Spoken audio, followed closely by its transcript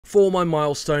For my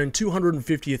milestone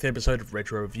 250th episode of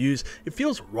Retro Reviews, it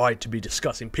feels right to be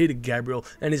discussing Peter Gabriel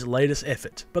and his latest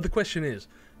effort, but the question is,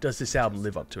 does this album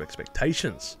live up to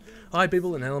expectations? Hi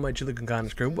people, and hello my Chili Con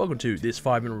Carnage crew, welcome to this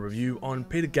 5-minute review on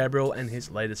Peter Gabriel and his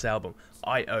latest album,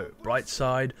 I.O. Bright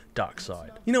Side, Dark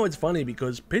Side. You know, it's funny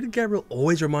because Peter Gabriel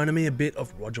always reminded me a bit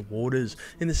of Roger Waters,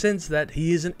 in the sense that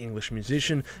he is an English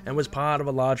musician and was part of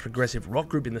a large progressive rock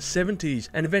group in the 70s,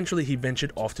 and eventually he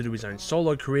ventured off to do his own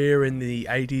solo career in the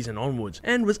 80s and onwards,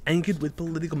 and was anchored with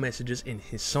political messages in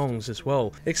his songs as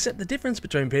well. Except the difference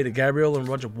between Peter Gabriel and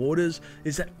Roger Waters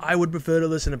is that I would prefer to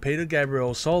listen to Peter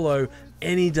Gabriel solo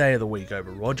any day of the week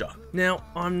over Roger. Now,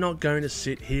 I'm not going to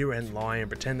sit here and lie and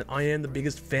pretend that I am the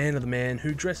biggest fan of the man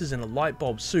who dresses in a light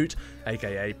bulb suit,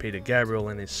 aka Peter Gabriel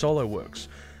and his solo works.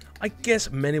 I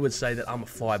guess many would say that I'm a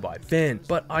flyby fan,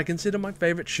 but I consider my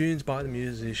favourite tunes by the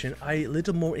musician a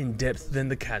little more in-depth than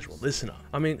the casual listener.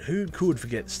 I mean, who could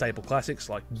forget staple classics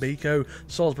like Biko,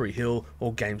 Salisbury Hill,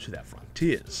 or Games Without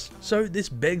Frontiers? So this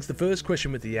begs the first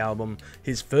question with the album,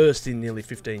 his first in nearly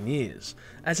 15 years.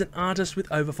 As an artist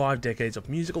with over 5 decades of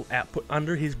musical output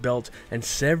under his belt and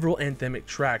several anthemic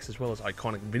tracks as well as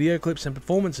iconic video clips and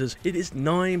performances, it is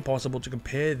nigh impossible to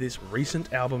compare this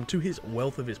recent album to his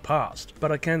wealth of his past.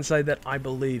 But I can say that I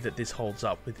believe that this holds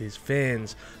up with his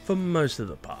fans for most of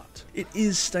the part. It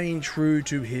is staying true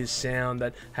to his sound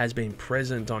that has been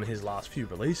present on his last few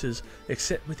releases,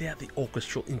 except without the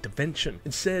orchestral intervention.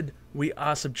 Instead, we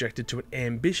are subjected to an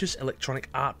ambitious electronic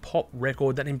art pop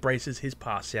record that embraces his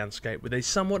past soundscape with a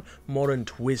somewhat modern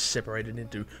twist separated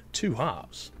into two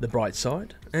halves, the bright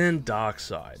side and dark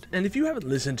side. And if you haven't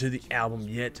listened to the album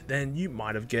yet, then you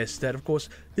might have guessed that of course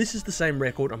this is the same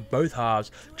record on both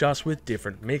halves, just with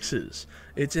different mixes.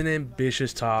 It's an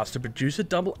ambitious task to produce a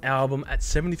double album at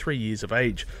 73 years of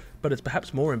age, but it's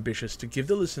perhaps more ambitious to give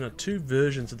the listener two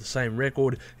versions of the same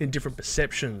record in different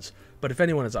perceptions. But if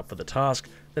anyone is up for the task,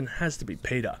 then it has to be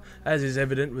Peter, as is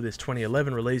evident with his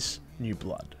 2011 release, New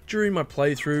Blood. During my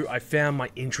playthrough, I found my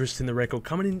interest in the record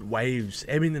coming in waves,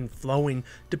 ebbing and flowing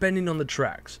depending on the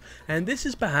tracks, and this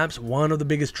is perhaps one of the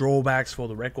biggest drawbacks for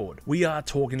the record. We are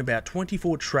talking about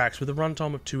 24 tracks with a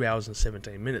runtime of 2 hours and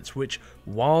 17 minutes, which,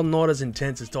 while not as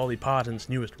intense as Dolly Parton's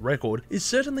newest record, is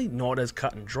certainly not as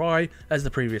cut and dry as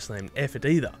the previously named effort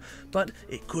either, but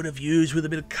it could have used with a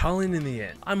bit of culling in the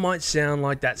end. I might sound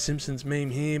like that Simpsons meme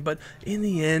here, but in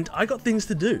the end, I got things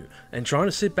to do, and trying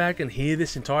to sit back and hear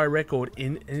this entire record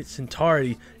in its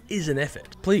entirety is an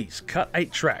effort. Please, cut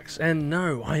 8 tracks, and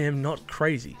no, I am not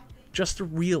crazy, just a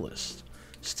realist.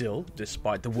 Still,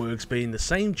 despite the works being the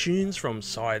same tunes from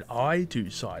side I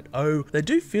to side O, they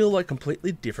do feel like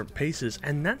completely different pieces,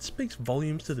 and that speaks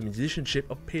volumes to the musicianship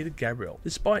of Peter Gabriel.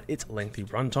 Despite its lengthy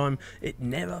runtime, it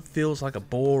never feels like a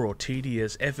bore or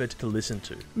tedious effort to listen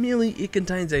to. Merely, it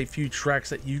contains a few tracks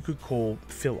that you could call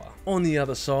filler. On the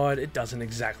other side, it doesn't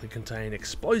exactly contain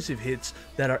explosive hits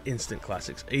that are instant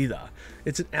classics either.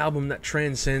 It's an album that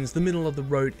transcends the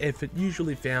middle-of-the-road effort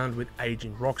usually found with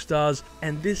aging rock stars,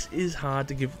 and this is hard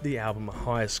to give the album a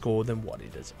higher score than what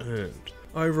it has earned.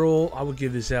 Overall, I would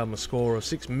give this album a score of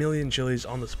 6 million chilies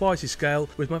on the spicy scale,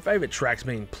 with my favourite tracks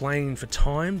being Playing for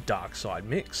Time, Dark Side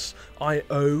Mix,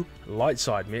 I.O. Light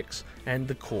Side Mix, and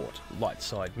The Court, Light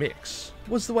Side Mix.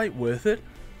 Was the wait worth it?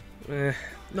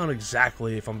 Not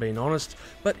exactly if I'm being honest,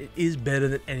 but it is better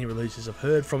than any releases I've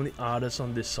heard from the artists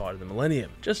on this side of the millennium,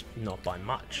 just not by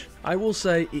much. I will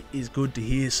say it is good to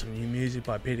hear some new music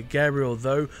by Peter Gabriel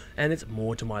though, and it's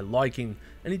more to my liking,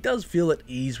 and he does feel at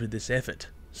ease with this effort.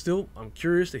 Still, I'm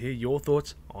curious to hear your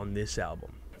thoughts on this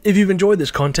album. If you've enjoyed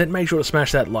this content, make sure to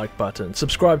smash that like button,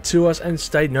 subscribe to us, and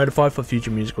stay notified for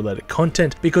future music related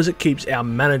content because it keeps our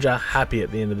manager happy at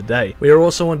the end of the day. We are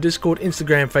also on Discord,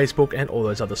 Instagram, Facebook, and all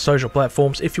those other social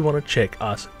platforms if you want to check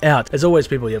us out. As always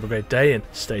people, you have a great day and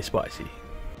stay spicy.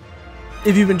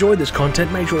 If you've enjoyed this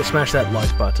content, make sure to smash that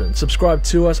like button, subscribe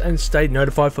to us, and stay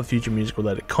notified for future music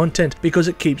related content because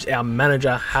it keeps our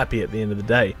manager happy at the end of the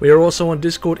day. We are also on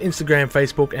Discord, Instagram,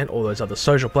 Facebook, and all those other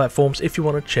social platforms if you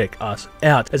want to check us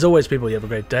out. As always people, you have a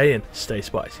great day and stay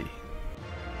spicy.